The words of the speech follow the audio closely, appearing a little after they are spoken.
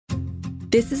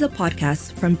This is a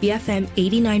podcast from BFM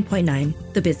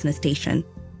 89.9, the business station.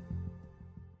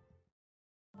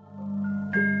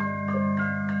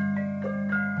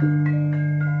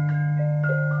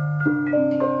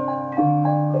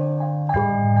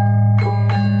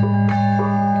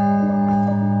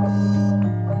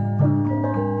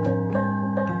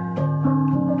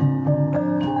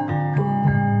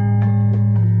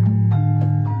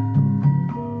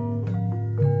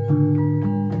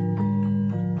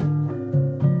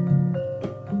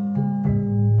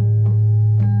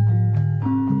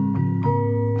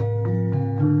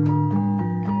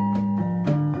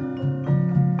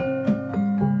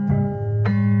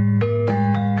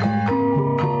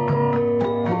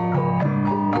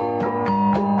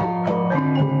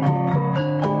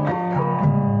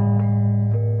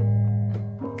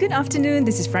 Good afternoon,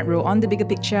 this is Front Row on The Bigger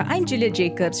Picture. I'm Juliet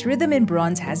Jacobs. Rhythm in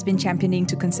Bronze has been championing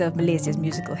to conserve Malaysia's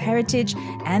musical heritage,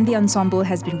 and the ensemble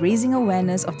has been raising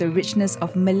awareness of the richness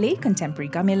of Malay contemporary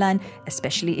gamelan,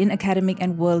 especially in academic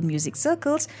and world music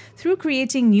circles, through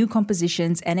creating new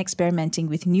compositions and experimenting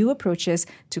with new approaches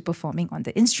to performing on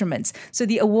the instruments. So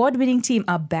the award-winning team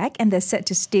are back and they're set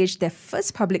to stage their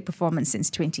first public performance since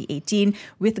 2018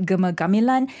 with Gema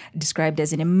Gamelan, described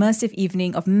as an immersive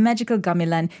evening of magical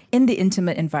gamelan in the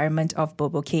intimate environment of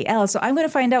Bobo KL. So I'm going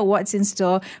to find out what's in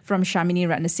store from Shamini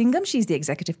Ratnasingam. She's the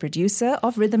executive producer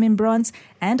of Rhythm in Bronze,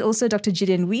 and also Dr.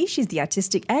 Jillian Wee. She's the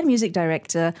artistic and music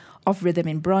director of Rhythm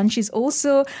in Bronze. She's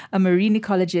also a marine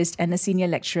ecologist and a senior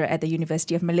lecturer at the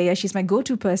University of Malaya. She's my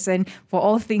go-to person for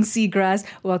all things seagrass.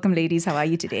 Welcome, ladies. How are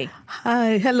you today?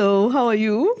 Hi, hello. How are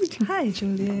you? Hi,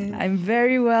 Juliet. I'm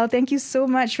very well. Thank you so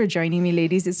much for joining me,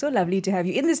 ladies. It's so lovely to have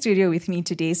you in the studio with me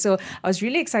today. So I was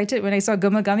really excited when I saw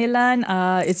Gema Gamelan.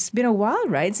 It's been a while,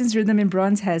 right? Since Rhythm in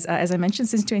Bronze has, as I mentioned,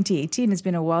 since 2018. It's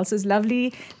been a while. So it's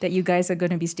lovely that you guys are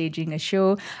going to be staging a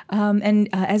show. And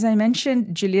as I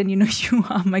mentioned, Julian, you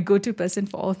are my go-to person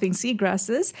for all things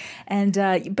seagrasses. And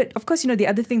but of course, the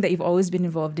other thing that you've always been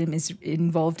involved in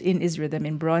is Rhythm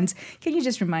in Bronze. Can you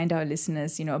just remind our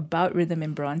listeners, about Rhythm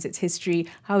in Bronze, its history,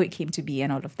 how it came to be,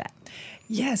 and all of that?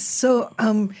 Yes. So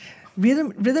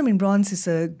Rhythm in Bronze is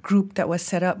a group that was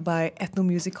set up by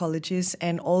ethnomusicologist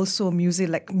and also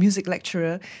music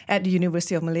lecturer at the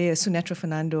University of Malaya, Sunetra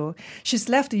Fernando. She's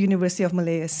left the University of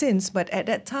Malaya since, but at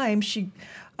that time she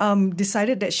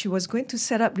decided that she was going to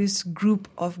set up this group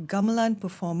of gamelan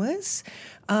performers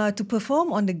to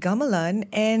perform on the gamelan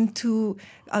and to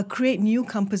create new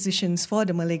compositions for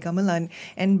the Malay gamelan.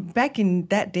 And back in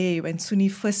that day, when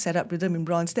Suni first set up Rhythm in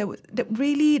Bronze, that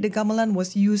really the gamelan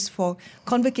was used for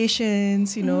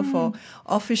convocations, for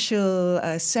official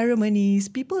ceremonies.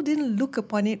 People didn't look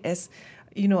upon it as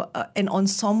an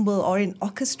ensemble or an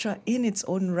orchestra in its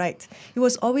own right. It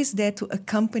was always there to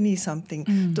accompany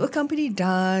something, to accompany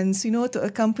dance, to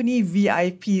accompany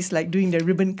VIPs like doing the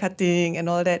ribbon cutting and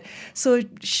all that. So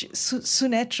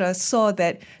Sunetra saw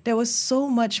that there was so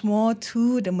much more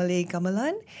to the Malay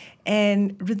gamelan,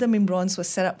 and Rhythm in Bronze was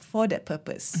set up for that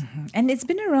purpose. Mm-hmm. And it's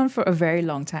been around for a very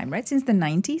long time, right? Since the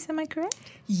 90s, am I correct?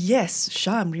 Yes,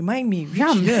 Sham, remind me.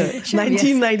 Sham,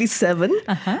 1997. Yes.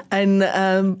 Uh-huh.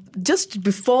 And just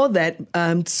before that,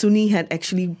 Suni had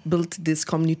actually built this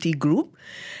community group.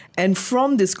 And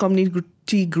from this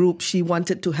community group, she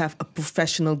wanted to have a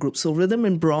professional group. So Rhythm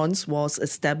in Bronze was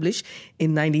established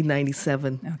in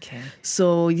 1997. Okay.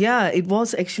 So yeah, it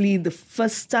was actually the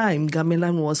first time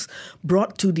gamelan was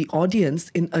brought to the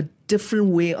audience in a different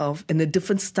way in a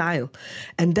different style.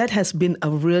 And that has been a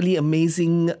really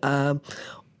amazing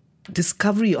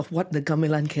discovery of what the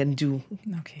gamelan can do.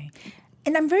 Okay.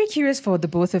 And I'm very curious for the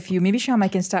both of you. Maybe, Sham, I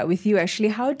can start with you, actually.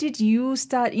 How did you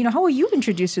start, how were you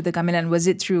introduced to the gamelan? Was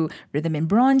it through Rhythm in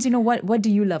Bronze? What do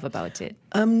you love about it?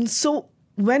 So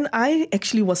when I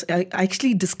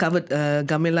actually discovered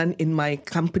gamelan in my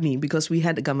company because we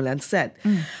had a gamelan set.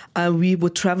 We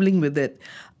were traveling with it.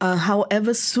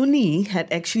 However,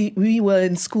 Suni we were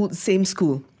in school, same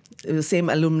school. Same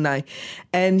alumni,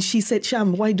 and she said,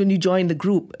 "Sham, why don't you join the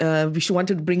group?"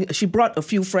 She brought a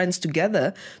few friends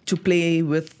together to play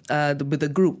with the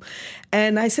group,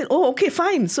 and I said, "Oh, okay,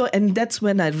 fine." So, and that's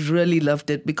when I really loved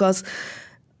it because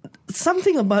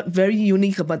something very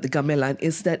unique about the gamelan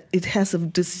is that it has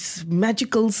this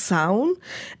magical sound.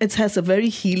 It has a very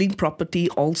healing property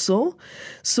also.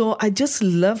 So I just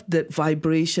loved that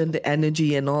vibration, the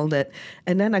energy, and all that.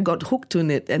 And then I got hooked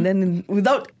on it, and then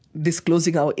without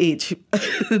disclosing our age,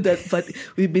 but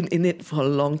we've been in it for a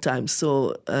long time.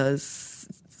 So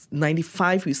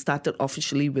 95 we started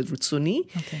officially with Suni.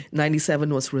 Okay.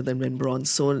 97 was Rhythm and Bronze.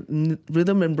 So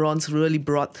Rhythm and Bronze really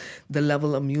brought the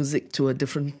level of music to a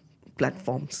different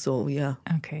platform. So yeah.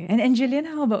 Okay. And Gillian,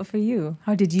 how about for you?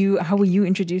 How were you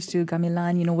introduced to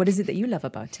gamelan? You know, what is it that you love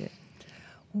about it?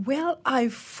 Well, I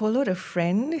followed a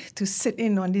friend to sit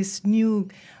in on this new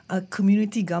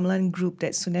community gamelan group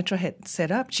that Sunetra had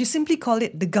set up. She simply called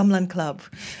it the Gamelan Club.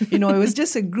 You know, it was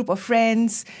just a group of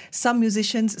friends, some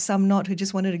musicians, some not, who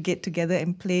just wanted to get together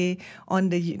and play on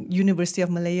the University of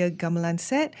Malaya gamelan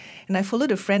set. And I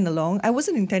followed a friend along. I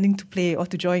wasn't intending to play or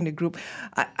to join the group.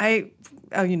 I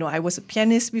was a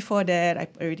pianist before that. I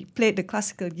already played the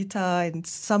classical guitar and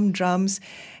some drums.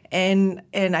 And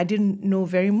I didn't know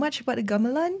very much about the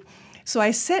gamelan. So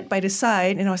I sat by the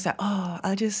side and I was like,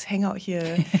 I'll just hang out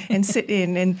here and sit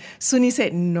in. And Suni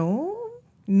said, no,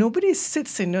 nobody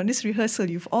sits in on this rehearsal.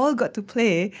 You've all got to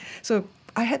play. So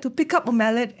I had to pick up a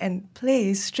mallet and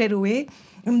play straight away.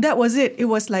 And that was it. It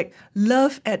was like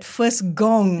love at first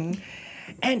gong.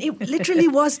 And it literally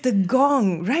was the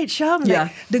gong, right, Sham? Yeah.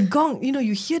 Like the gong, you know,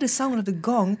 you hear the sound of the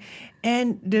gong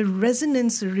and the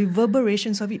resonance,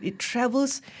 reverberations of it, it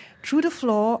travels through the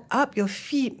floor, up your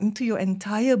feet, into your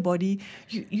entire body.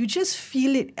 You just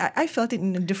feel it. I felt it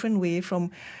in a different way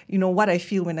from, you know, what I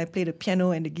feel when I play the piano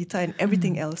and the guitar and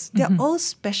everything else. They're all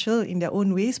special in their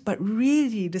own ways, but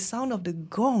really the sound of the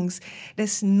gongs,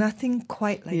 there's nothing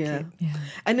quite like it. Yeah.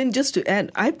 And then just to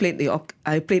add, I played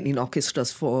in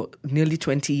orchestras for nearly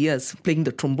 20 years, playing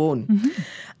the trombone.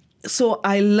 So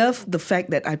I love the fact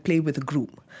that I play with a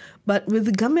group. But with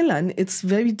the gamelan, it's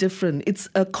very different. It's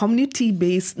a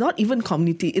community-based, not even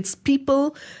community, it's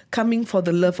people coming for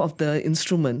the love of the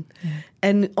instrument. Yeah.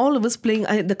 And all of us playing,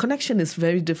 the connection is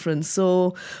very different.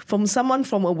 So from someone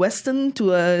from a Western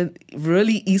to a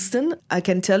really Eastern, I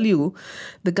can tell you,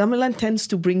 the gamelan tends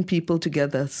to bring people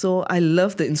together. So I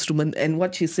love the instrument. And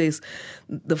what she says,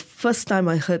 the first time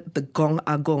I heard the gong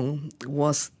agong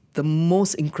was the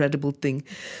most incredible thing.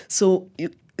 So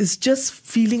it's just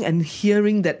feeling and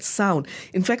hearing that sound.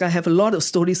 In fact, I have a lot of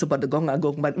stories about the gong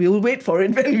agong, but we'll wait for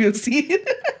it when we'll see it.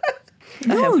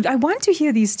 No, I want to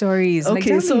hear these stories. Okay,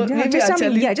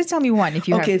 just tell me one if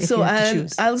you have. Okay, if so you have to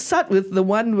choose. I'll start with the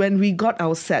one when we got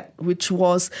our set, which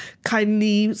was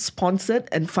kindly sponsored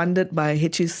and funded by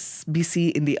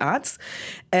HSBC in the Arts.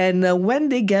 And when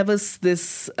they gave us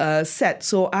this set,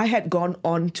 so I had gone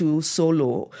on to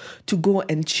Solo to go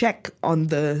and check on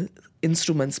the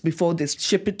instruments before they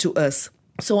ship it to us.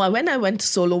 So when I went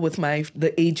solo with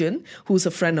the agent, who's a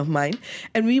friend of mine,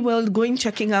 and we were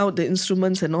checking out the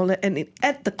instruments and all that, and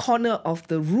at the corner of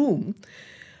the room,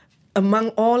 among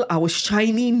all our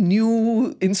shiny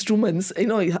new instruments, you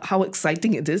know how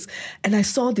exciting it is, and I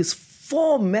saw these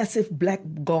 4 massive black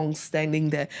gongs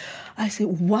standing there. I said,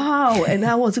 wow, and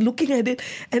I was looking at it,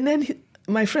 and then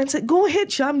my friend said, go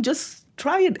ahead, Sham, just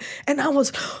try it. And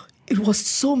it was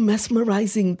so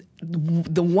mesmerizing.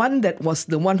 The one that was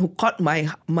the one who caught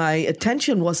my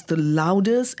attention was the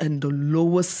loudest and the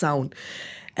lowest sound.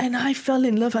 And I fell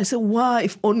in love. I said, wow,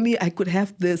 if only I could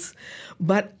have this.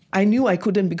 But I knew I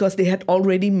couldn't because they had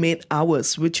already made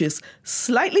ours, which is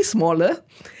slightly smaller.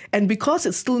 And because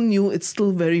it's still new, it's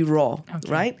still very raw,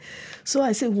 right? So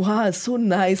I said, wow, it's so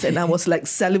nice. And I was like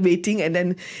salivating. And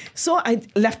then, so I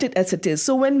left it as it is.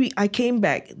 So when I came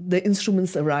back, the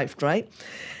instruments arrived, right?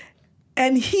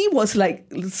 And he was like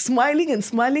smiling,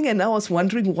 and I was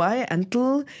wondering why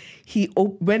until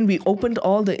when we opened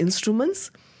all the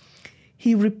instruments,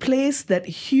 he replaced that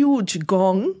huge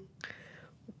gong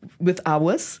with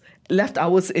ours, left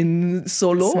ours in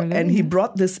solo and he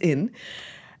brought this in.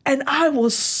 And I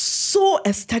was so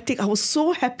ecstatic, I was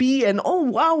so happy, and oh,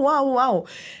 wow,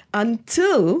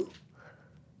 until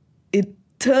it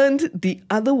turned the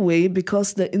other way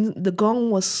because the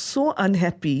gong was so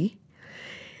unhappy.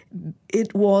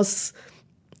 It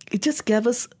just gave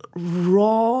us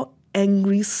raw,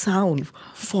 angry sound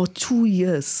for 2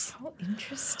 years. How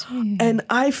interesting. And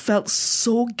I felt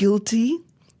so guilty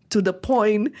to the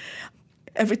point,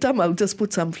 every time I'll just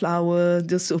put some flour,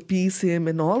 just to appease him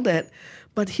and all that.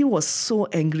 But he was so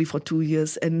angry for 2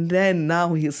 years. And then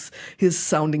now he's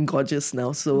sounding gorgeous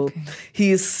now. So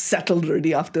he is settled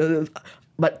already after.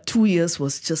 But 2 years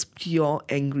was just pure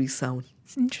angry sound.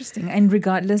 It's interesting. And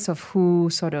regardless of who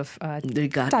sort of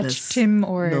touched him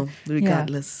or... No,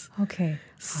 regardless. Yeah. Okay.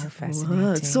 How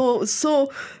fascinating.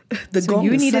 So the gong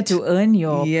you is needed to earn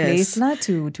your place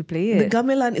to play it. The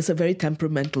gamelan is a very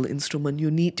temperamental instrument.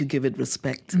 You need to give it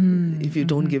respect. If you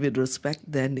don't give it respect,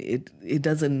 then it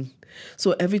doesn't...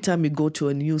 So every time we go to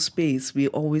a new space, we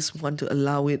always want to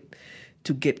allow it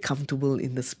to get comfortable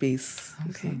in the space.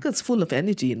 Okay. Because it's full of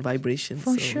energy and vibrations.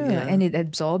 For sure. Yeah. And it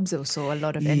absorbs also a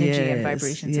lot of energy and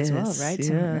vibrations as well, right?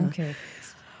 Yeah. Okay.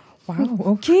 Wow.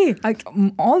 Okay.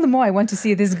 All the more I want to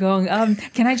see this going.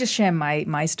 Can I just share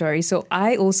my story? So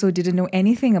I also didn't know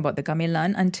anything about the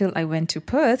gamelan until I went to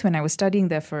Perth when I was studying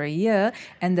there for a year,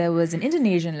 and there was an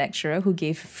Indonesian lecturer who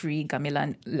gave free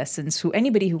gamelan lessons to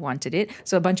anybody who wanted it.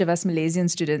 So a bunch of us Malaysian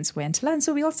students went, and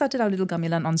so we all started our little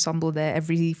gamelan ensemble there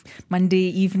every Monday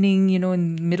evening. You know,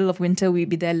 in the middle of winter, we'd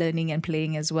be there learning and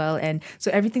playing as well. And so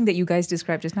everything that you guys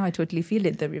described just now, I totally feel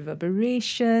it. The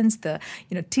reverberations, the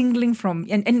tingling from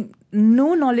and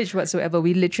no knowledge whatsoever.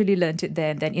 We literally learnt it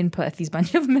there and then in Perth, these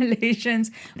bunch of Malaysians.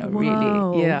 No,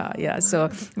 Wow. really. Yeah. So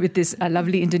with this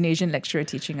lovely Indonesian lecturer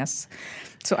teaching us.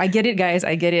 So I get it, guys.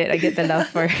 I get it. I get the love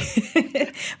for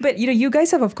it. But, you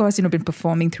guys have, of course, been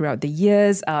performing throughout the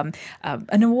years.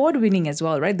 An award winning as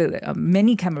well, right? The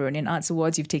many Cameroonian Arts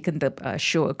Awards. You've taken the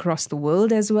show across the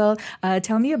world as well.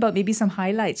 Tell me about maybe some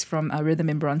highlights from Rhythm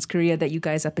in Bronze career that you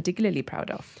guys are particularly proud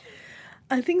of.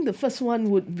 I think the first one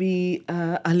would be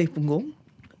Ale Punggung.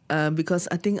 Because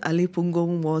I think Ale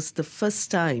Punggung was the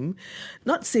first time,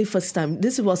 not say first time,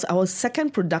 this was our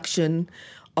second production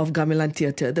of Gamelan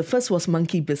Theatre. The first was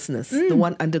Monkey Business, the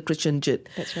one under Christian Jit.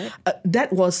 That's right.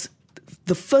 That was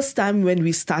the first time when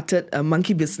we started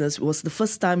Monkey Business, was the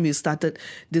first time we started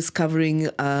discovering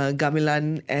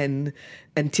gamelan and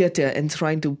theatre and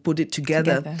trying to put it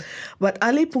together. But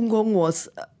Ale Punggung was,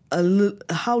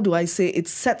 how do I say, it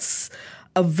sets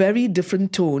a very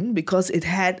different tone because it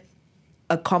had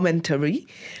a commentary,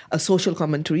 a social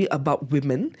commentary about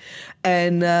women,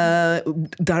 and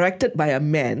directed by a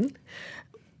man,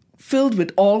 filled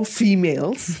with all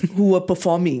females who were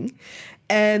performing,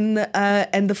 and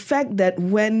the fact that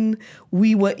when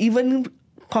we were even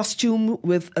costumed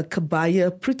with a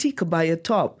kabaya, pretty kabaya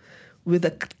top, with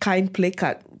a kind play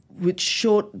cut, which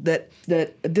showed that the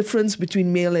difference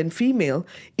between male and female,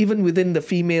 even within the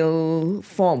female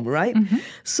form, right? Mm-hmm.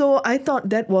 So I thought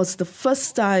that was the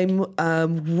first time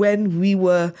when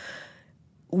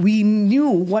we knew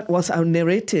what was our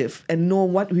narrative and know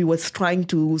what we were trying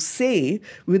to say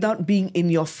without being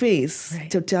in your face, right,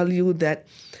 to tell you that,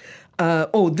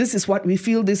 this is what we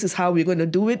feel, this is how we're going to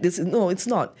do it. No, it's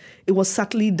not. It was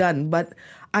subtly done, but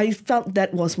I felt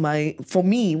that was for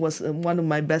me, was one of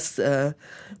my best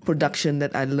production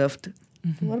that I loved.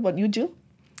 Mm-hmm. What about you, Jill?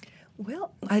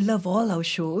 Well, I love all our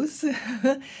shows.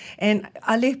 And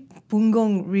Ale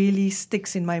Punggung really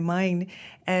sticks in my mind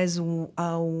as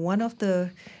one of the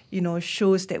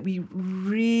shows that we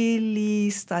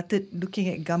really started looking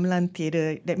at gamelan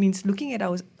theatre. That means looking at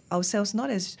ourselves not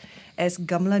as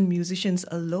gamelan musicians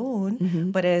alone,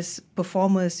 mm-hmm, but as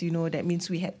performers. That means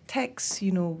we had texts,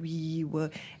 we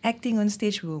were acting on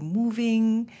stage, we were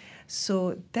moving.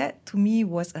 So that to me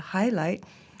was a highlight.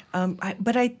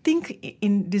 But I think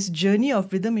in this journey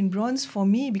of Rhythm in Bronze for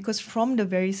me, because from the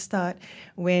very start,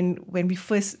 when we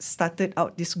first started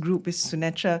out this group with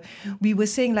Sunatra, we were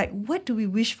saying like, what do we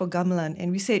wish for gamelan?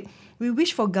 And we said, we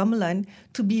wish for gamelan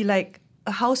to be like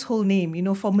a household name,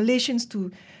 for Malaysians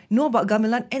to know about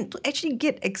gamelan and to actually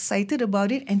get excited about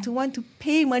it and to want to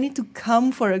pay money to come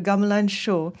for a gamelan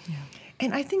show. Yeah.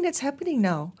 And I think that's happening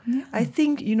now. Yeah. I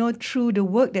think, through the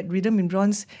work that Rhythm in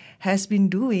Bronze has been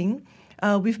doing,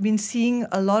 we've been seeing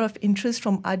a lot of interest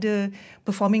from other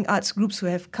performing arts groups who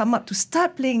have come up to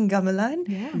start playing gamelan,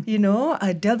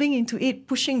 delving into it,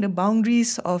 pushing the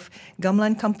boundaries of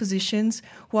gamelan compositions,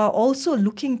 who are also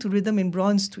looking to Rhythm in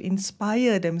Bronze to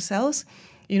inspire themselves.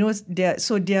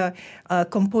 They're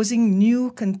composing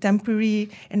new,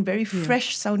 contemporary, and very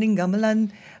fresh-sounding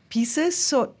gamelan pieces.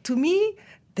 So to me,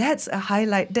 that's a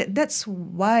highlight. That's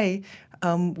why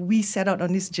we set out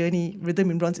on this journey,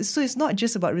 Rhythm in Bronze. So it's not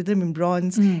just about Rhythm in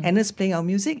Bronze and us playing our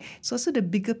music. It's also the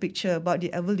bigger picture about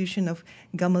the evolution of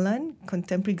gamelan,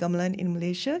 contemporary gamelan in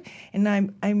Malaysia. And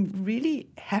I'm really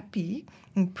happy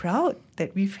and proud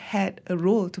that we've had a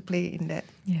role to play in that.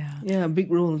 Yeah, a big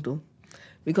role too.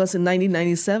 Because in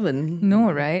 1997...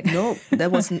 No, right? No, there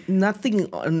was nothing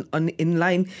in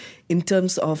line in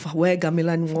terms of where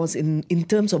gamelan was in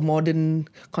terms of modern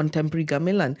contemporary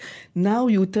gamelan. Now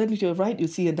you turn to your right, you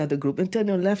see another group. And turn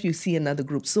to your left, you see another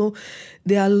group. So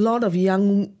there are a lot of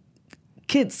young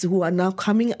kids who are now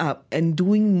coming up and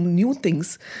doing new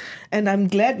things. And I'm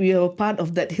glad we are a part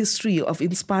of that history of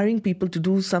inspiring people to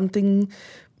do something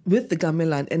with the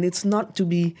gamelan. And it's not to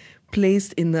be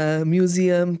placed in a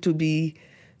museum, to be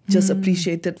just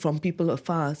appreciated from people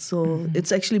afar. So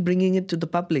it's actually bringing it to the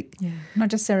public. Yeah. Not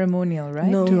just ceremonial, right?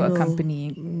 No, to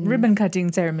accompany ribbon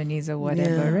cutting ceremonies or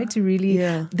whatever, right? To really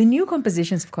the new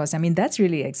compositions, of course. I mean, that's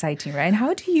really exciting, right? And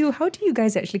how do you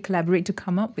guys actually collaborate to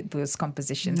come up with those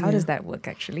compositions? How does that work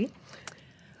actually?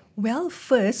 Well,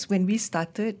 first, when we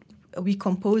started, we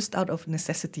composed out of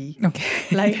necessity.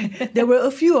 Okay. Like, there were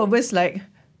a few of us like,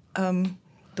 don't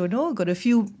know, got a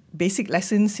few basic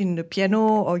lessons in the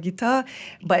piano or guitar,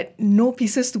 but no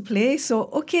pieces to play. So,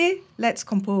 okay, let's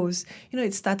compose.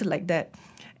 It started like that.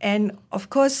 And of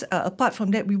course, apart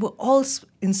from that, we were all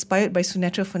inspired by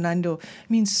Sunatra Fernando. I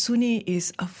mean, Suni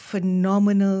is a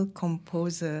phenomenal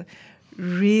composer.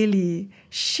 Really,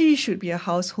 she should be a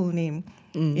household name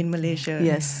in Malaysia.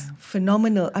 Yes.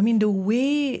 Phenomenal. I mean, the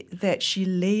way that she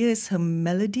layers her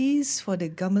melodies for the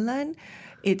gamelan,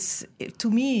 to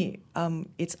me,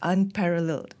 it's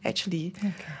unparalleled, actually.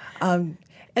 Okay.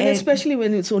 And especially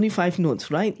when it's only 5 notes,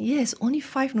 right? Yes, only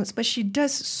 5 notes. But she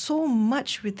does so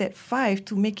much with that 5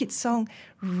 to make it sound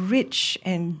rich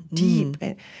and deep.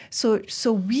 And so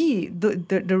we,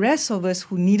 the rest of us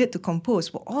who needed to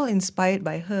compose, were all inspired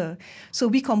by her. So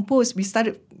we composed. We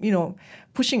started,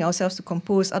 pushing ourselves to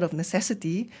compose out of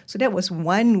necessity. So that was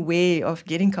one way of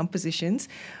getting compositions.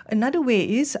 Another way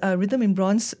is Rhythm in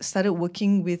Bronze started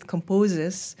working with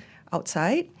composers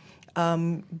outside.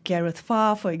 Gareth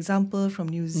Farr, for example, from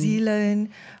New Zealand.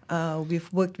 We've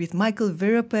worked with Michael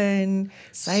Virapan,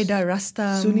 Saida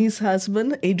Rastam. Suni's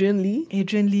husband, Adrian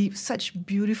Lee. Such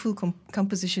beautiful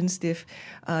compositions they've,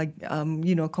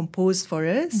 composed for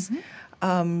us.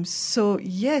 So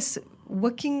yes,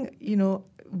 working,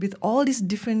 with all these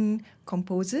different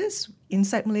composers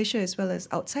inside Malaysia as well as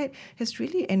outside has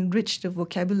really enriched the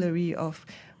vocabulary of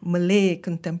Malay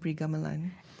contemporary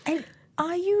gamelan. And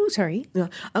are you, sorry? Yeah,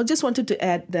 I just wanted to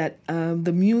add that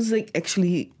the music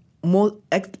actually,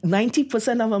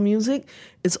 90% of our music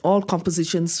is all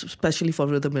compositions, especially for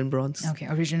Rhythm in Bronze. Okay,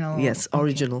 original. Yes,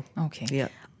 original. Okay. Yeah.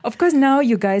 Of course, now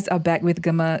you guys are back with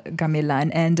Gema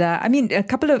Gamelan. And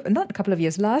not a couple of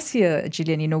years, last year,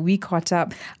 Gillian, we caught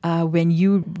up when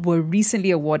you were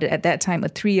recently awarded, at that time, a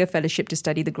 3-year fellowship to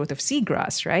study the growth of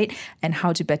seagrass, right? And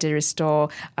how to better restore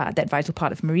that vital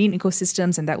part of marine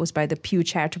ecosystems. And that was by the Pew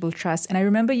Charitable Trust. And I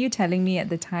remember you telling me at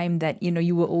the time that,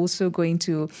 you were also going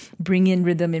to bring in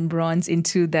Rhythm in Bronze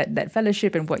into that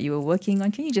fellowship and what you were working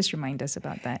on. Can you just remind us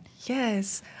about that?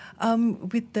 Yes.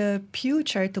 With the Pew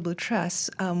Charitable Trust,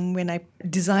 when I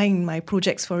designed my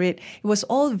projects for it, it was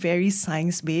all very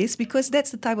science-based because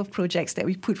that's the type of projects that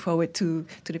we put forward to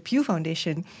the Pew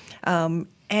Foundation.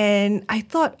 And I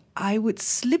thought I would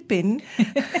slip in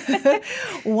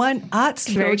one arts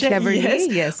very project.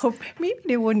 Cleverly, yes. Hope maybe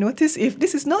they won't notice if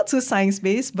this is not so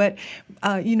science-based, but,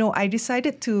 I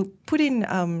decided to put in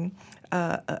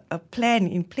a plan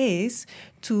in place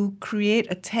to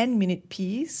create a 10-minute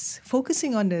piece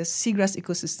focusing on the seagrass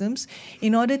ecosystems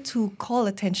in order to call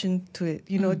attention to it,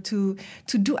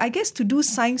 to do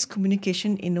science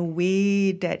communication in a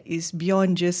way that is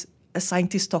beyond just a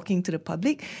scientist talking to the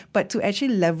public, but to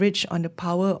actually leverage on the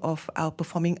power of our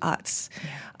performing arts.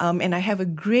 Yeah. And I have a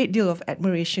great deal of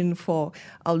admiration for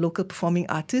our local performing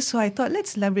artists, so I thought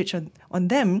let's leverage on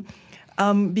them.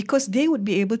 Because they would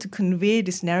be able to convey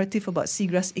this narrative about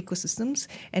seagrass ecosystems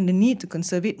and the need to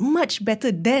conserve it much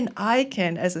better than I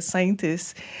can as a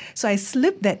scientist. So I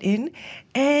slipped that in,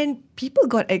 and people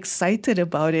got excited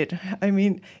about it. I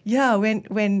mean, yeah,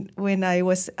 when I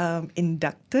was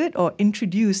inducted or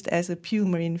introduced as a Pew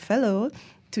Marine Fellow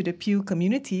to the Pew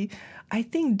community, I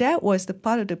think that was the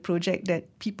part of the project that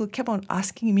people kept on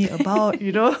asking me about,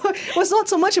 It was not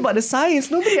so much about the science.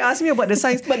 Nobody asked me about the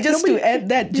science. But just to add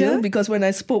that, Jill, because when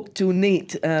I spoke to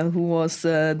Nate, who was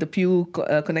the Pew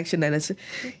Connection analyst,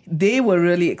 they were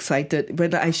really excited.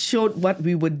 When I showed what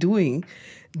we were doing,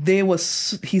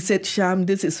 he said, Sham,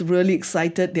 this is really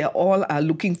excited. They all are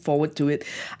looking forward to it.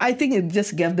 I think it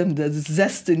just gave them the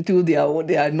zest into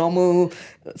their normal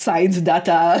science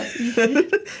data.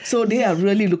 So they are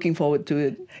really looking forward to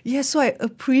it. Yeah, so I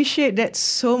appreciate that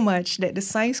so much, that the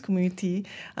science community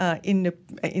in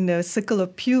the circle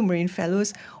of Pew Marine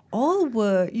Fellows all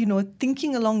were,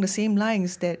 thinking along the same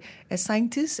lines, that as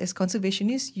scientists, as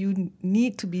conservationists, you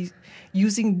need to be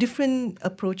using different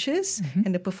approaches,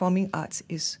 and the performing arts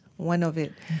is one of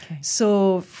it. Okay.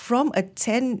 So from a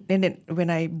 10, and then when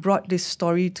I brought this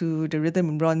story to the Rhythm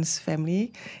and Bronze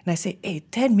family, and I said, hey,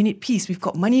 10-minute piece, we've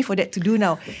got money for that to do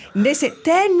now. And they said,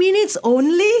 10 minutes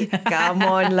only? Come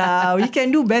on lah, we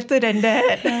can do better than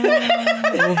that.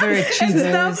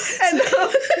 Overachievers. And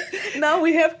now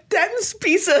we have 10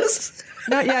 pieces.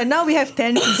 Now we have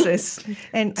 10 pieces.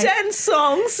 And 10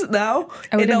 songs now.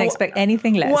 I wouldn't expect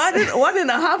anything less.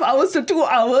 1.5 hours to 2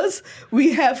 hours.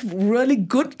 We have really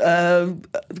good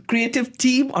creative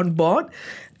team on board.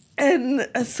 And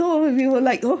so we were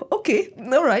like, oh, okay,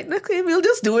 all right, okay, we'll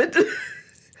just do it.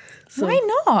 So, why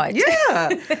not? Yeah.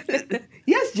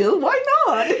 Yes, Jill, why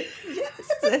not?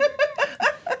 Yes.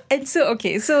 And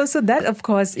so that of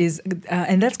course is,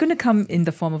 and that's going to come in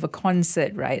the form of a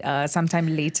concert, right?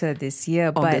 Sometime later this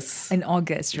year, August. but in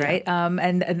August, right?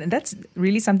 And that's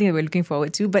really something that we're looking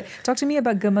forward to. But talk to me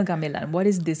about Gema Gamelan. What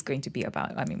is this going to be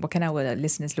about? I mean, what can our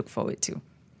listeners look forward to?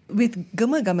 With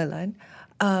Gema Gamelan,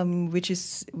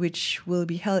 which will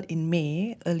be held in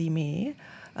May, early May,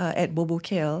 at Bobo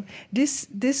KL.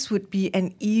 This would be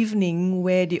an evening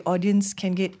where the audience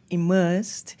can get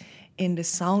immersed in the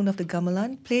sound of the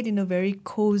gamelan, played in a very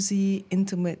cozy,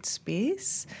 intimate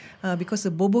space, because the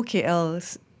Bobo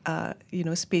KL's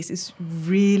space is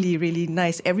really, really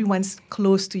nice. Everyone's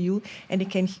close to you, and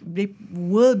they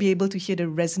will be able to hear the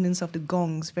resonance of the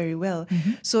gongs very well.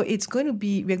 So we're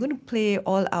going to play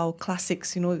all our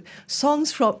classics,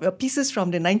 songs from pieces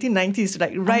from the 1990s,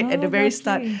 like at the very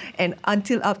start, and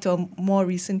until up to more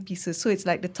recent pieces. So it's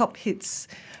like the top hits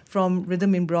from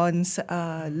Rhythm in Bronze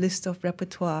list of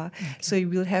repertoire. Okay. So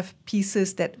we'll have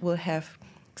pieces that will have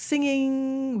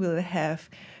singing, we'll have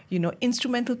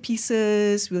instrumental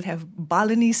pieces, we'll have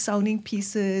Balinese sounding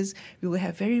pieces, we will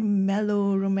have very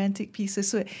mellow romantic pieces.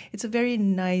 So it's a very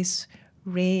nice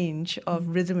range of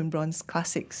Rhythm and Bronze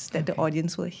classics that the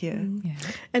audience will hear. Yeah.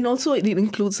 And also it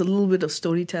includes a little bit of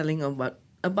storytelling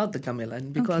about the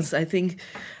gamelan, because I think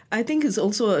it's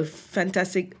also a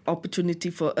fantastic opportunity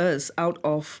for us out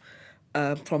of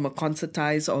from a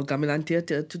concertise or gamelan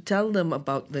theatre to tell them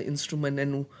about the instrument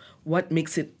and what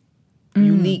makes it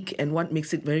unique and what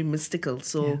makes it very mystical.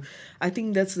 So I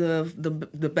think that's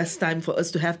the best time for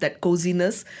us to have that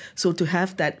coziness. So to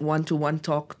have that one-to-one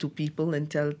talk to people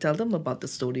and tell them about the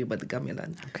story about the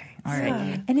gamelan. Okay, all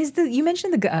right. And you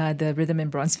mentioned the Rhythm and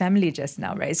Bronze family just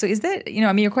now, right? So is that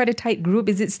you're quite a tight group.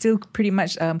 Is it still pretty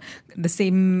much the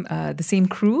same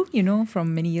crew,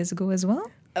 from many years ago as well?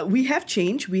 We have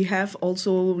changed. We have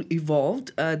also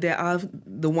evolved. There are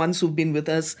the ones who've been with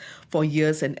us for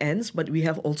years and ends, but we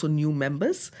have also new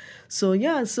members. So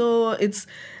it's,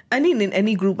 in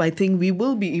any group, I think we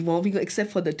will be evolving,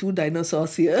 except for the two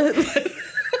dinosaurs here.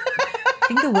 I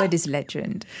think the word is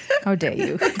legend. How dare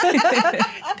you?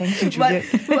 Thank you, Juliet.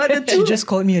 But She just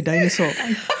called me a dinosaur.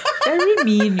 Very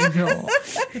mean,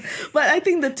 But I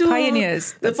think the two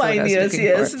pioneers, the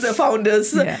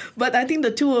founders. Yeah. But I think the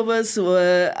two of us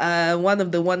were one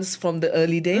of the ones from the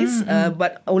early days.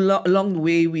 But along the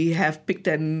way, we have picked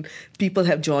and people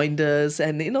have joined us,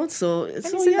 and so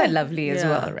isn't that lovely as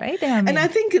well, right? And I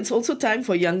think it's also time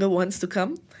for younger ones to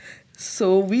come.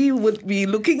 So we would be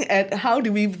looking at how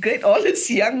do we get all these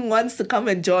young ones to come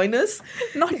and join us.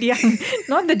 Not young,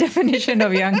 not the definition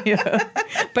of young here.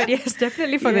 But yes,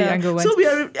 definitely for the younger ones. So we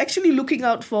are actually looking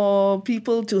out for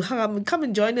people to come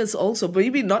and join us also.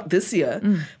 Maybe not this year,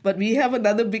 but we have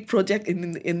another big project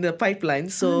in the pipeline.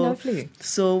 So lovely.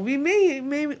 So we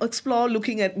may explore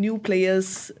looking at new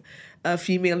players.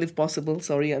 Female if possible.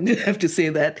 Sorry, I have to say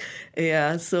that.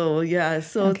 Okay.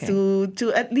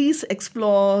 To at least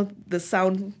explore the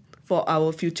sound for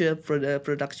our future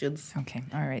productions. Okay,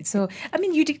 all right. So,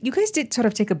 you guys did sort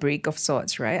of take a break of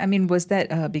sorts, right? Was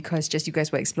that because just you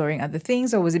guys were exploring other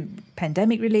things, or was it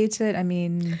pandemic related?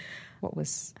 What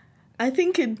was... I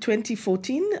think in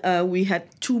 2014, we had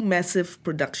two massive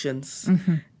productions.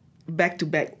 Back to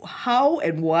back. How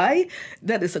and why?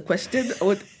 That is a question.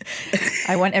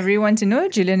 I want everyone to know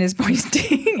Gillian is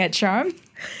pointing at Charm.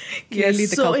 Clearly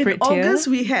the so in culprit August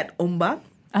here. we had Ombak.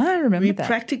 I remember We that.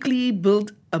 practically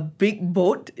built a big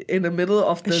boat in the middle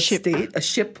of the stage, a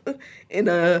ship in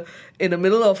the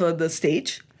middle of the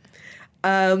stage.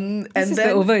 This is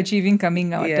the overachieving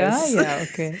coming out. Yes. Yeah,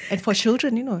 okay. And for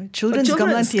children, children's children's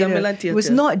gamelan gamelan theatre was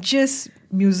theatre. not just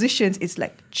musicians, it's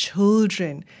like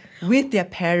children with their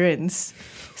parents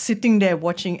sitting there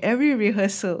watching every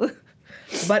rehearsal.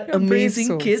 But You're brave amazing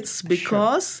souls. kids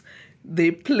because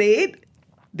they played,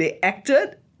 they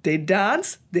acted, they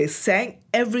danced, they sang,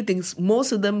 everything.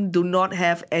 Most of them do not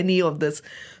have any of this.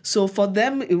 So for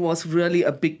them, it was really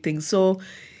a big thing. So,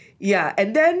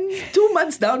 and then 2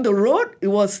 months down the road, it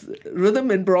was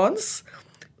Rhythm and Bronze,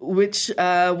 which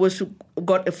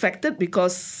got affected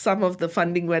because some of the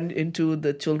funding went into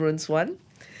the children's one.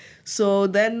 So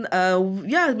then,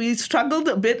 we struggled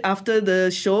a bit after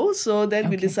the show. So then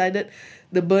we decided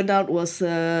the burnout was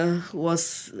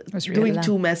doing real,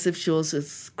 two massive shows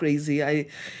is crazy.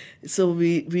 So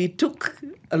we took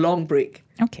a long break.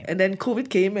 Okay. And then COVID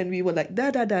came and we were like,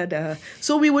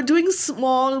 So we were doing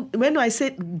small, when I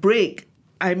said break,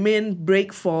 I mean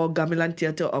break for gamelan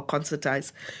theatre or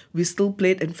concertise. We still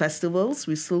played in festivals.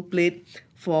 We still played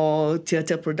for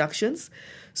theatre productions.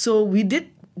 So we did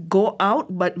go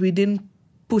out, but we didn't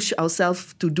push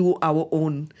ourselves to do our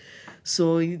own.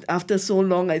 So after so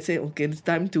long, I say, okay, it's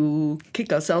time to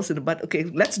kick ourselves in the butt. Okay,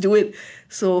 let's do it.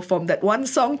 So from that one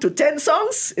song to 10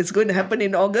 songs, it's going to happen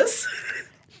in August.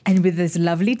 And with this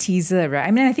lovely teaser, right?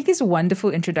 I mean, I think it's a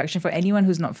wonderful introduction for anyone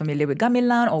who's not familiar with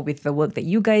Gamelan or with the work that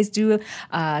you guys do.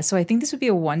 So I think this would be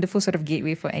a wonderful sort of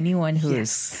gateway for anyone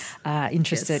who's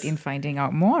interested in finding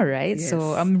out more, right? Yes.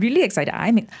 So I'm really excited.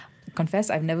 Confess,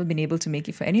 I've never been able to make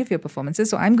it for any of your performances,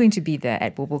 so I'm going to be there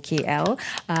at Bobo KL,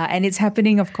 and it's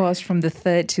happening, of course, from the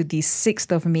 3rd to the 6th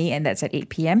of May, and that's at 8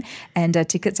 p.m. And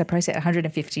tickets are priced at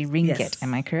 150 ringgit. Yes.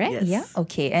 Am I correct? Yes. Yeah.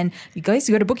 Okay. And you guys,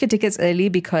 you got to book your tickets early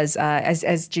because,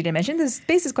 as Julia mentioned, the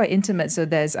space is quite intimate, so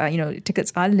there's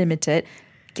tickets are limited.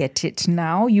 Get it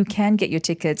now. You can get your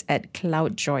tickets at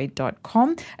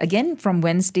cloudjoy.com. Again, from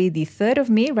Wednesday, the 3rd of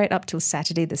May, right up till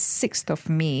Saturday, the 6th of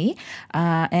May.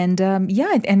 And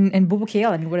Bobo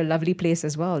KL, I mean, what a lovely place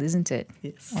as well, isn't it?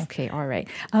 Yes. Okay, all right.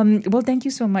 Well, thank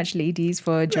you so much, ladies,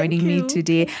 for joining me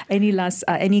today.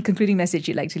 Any concluding message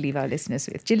you'd like to leave our listeners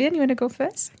with? Gillian, you want to go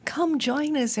first? Come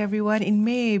join us, everyone, in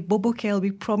May. Bobo KL,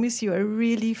 we promise you a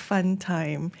really fun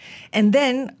time. And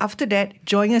then, after that,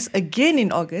 join us again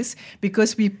in August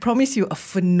because we promise you a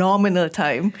phenomenal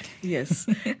time. Yes.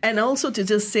 And also to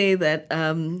just say that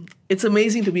it's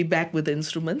amazing to be back with the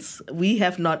instruments. We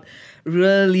have not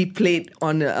really played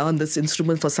on this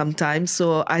instrument for some time,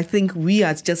 so I think we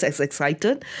are just as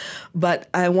excited. But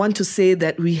I want to say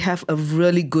that we have a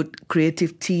really good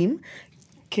creative team.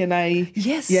 Can I?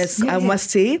 Yes. Yes, I must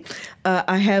say.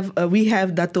 We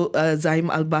have Dato Zaim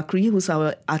Al-Bakri, who's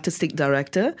our artistic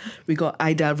director. We got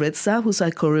Aida Redsa, who's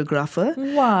our choreographer.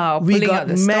 Wow. We got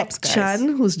Matt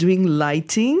Chan, who's doing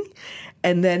lighting.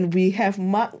 And then we have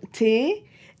Mark Tay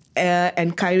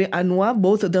and Khairi Anwar.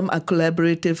 Both of them are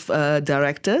collaborative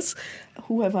directors.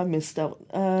 Who have I missed out?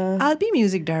 I'll be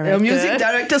music director. Music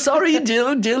director. Sorry,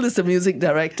 Jill. Jill is the music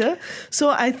director. So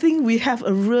I think we have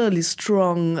a really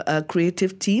strong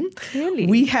creative team. Really?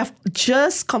 We have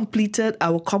just completed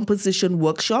our composition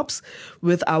workshops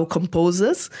with our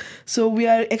composers. So we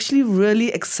are actually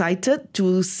really excited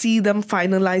to see them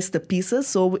finalize the pieces.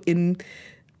 So in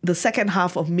the second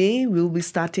half of May, we'll be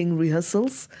starting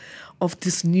rehearsals of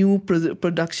this new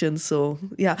production. So,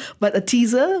 yeah. But a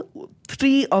teaser,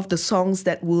 3 of the songs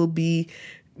that will be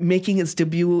making its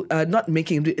debut, had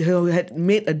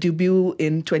made a debut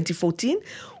in 2014,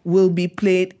 will be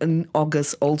played in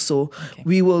August also. Okay.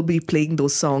 We will be playing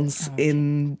those songs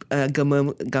in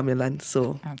Gamelan.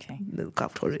 So look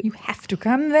out for it. You have to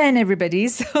come then, everybody.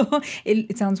 So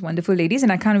it sounds wonderful, ladies.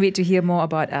 And I can't wait to hear more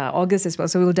about August as well.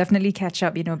 So we'll definitely catch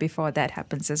up, before that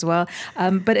happens as well.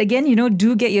 But again,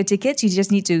 do get your tickets. You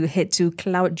just need to head to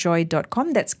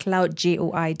cloudjoy.com. That's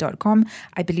cloudjoi.com.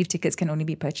 I believe tickets can only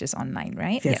be purchased online,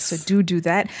 right? Yes. Yeah, so do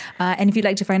that. And if you'd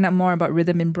like to find out more about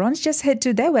Rhythm in Bronze, just head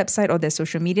to their website or their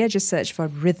social media. Just search for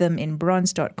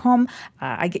rhythminbronze.com.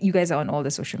 You guys are on all the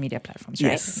social media platforms,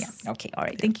 right? Yes. Yeah. Okay. All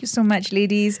right. Thank you so much,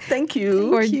 ladies. Thank you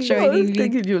for joining me.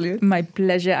 Thank you, Julian. My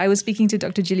pleasure. I was speaking to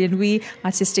Dr. Gillian Wee,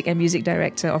 Artistic and Music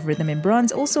Director of Rhythm in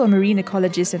Bronze, also a marine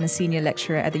ecologist and a senior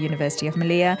lecturer at the University of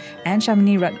Malaya, and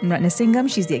Shamini Ratnasingam.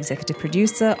 She's the executive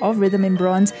producer of Rhythm in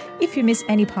Bronze. If you miss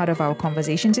any part of our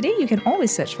conversation today, you can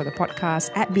always search for the podcast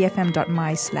at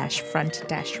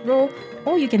bfm.my/front-row,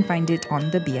 or you can find it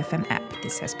on the BFM app.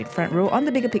 This has been Front Row on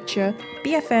The Bigger Picture,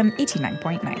 BFM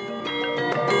 89.9.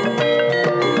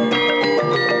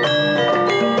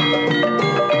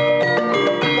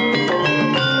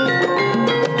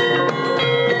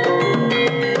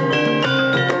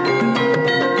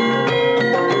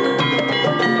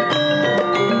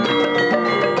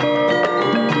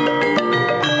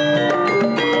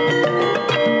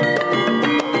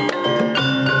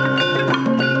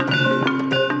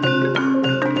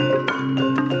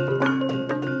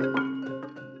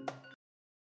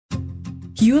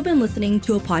 You have been listening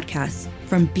to a podcast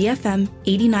from BFM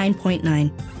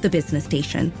 89.9, the business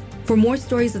station. For more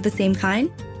stories of the same kind,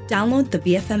 download the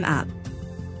BFM app.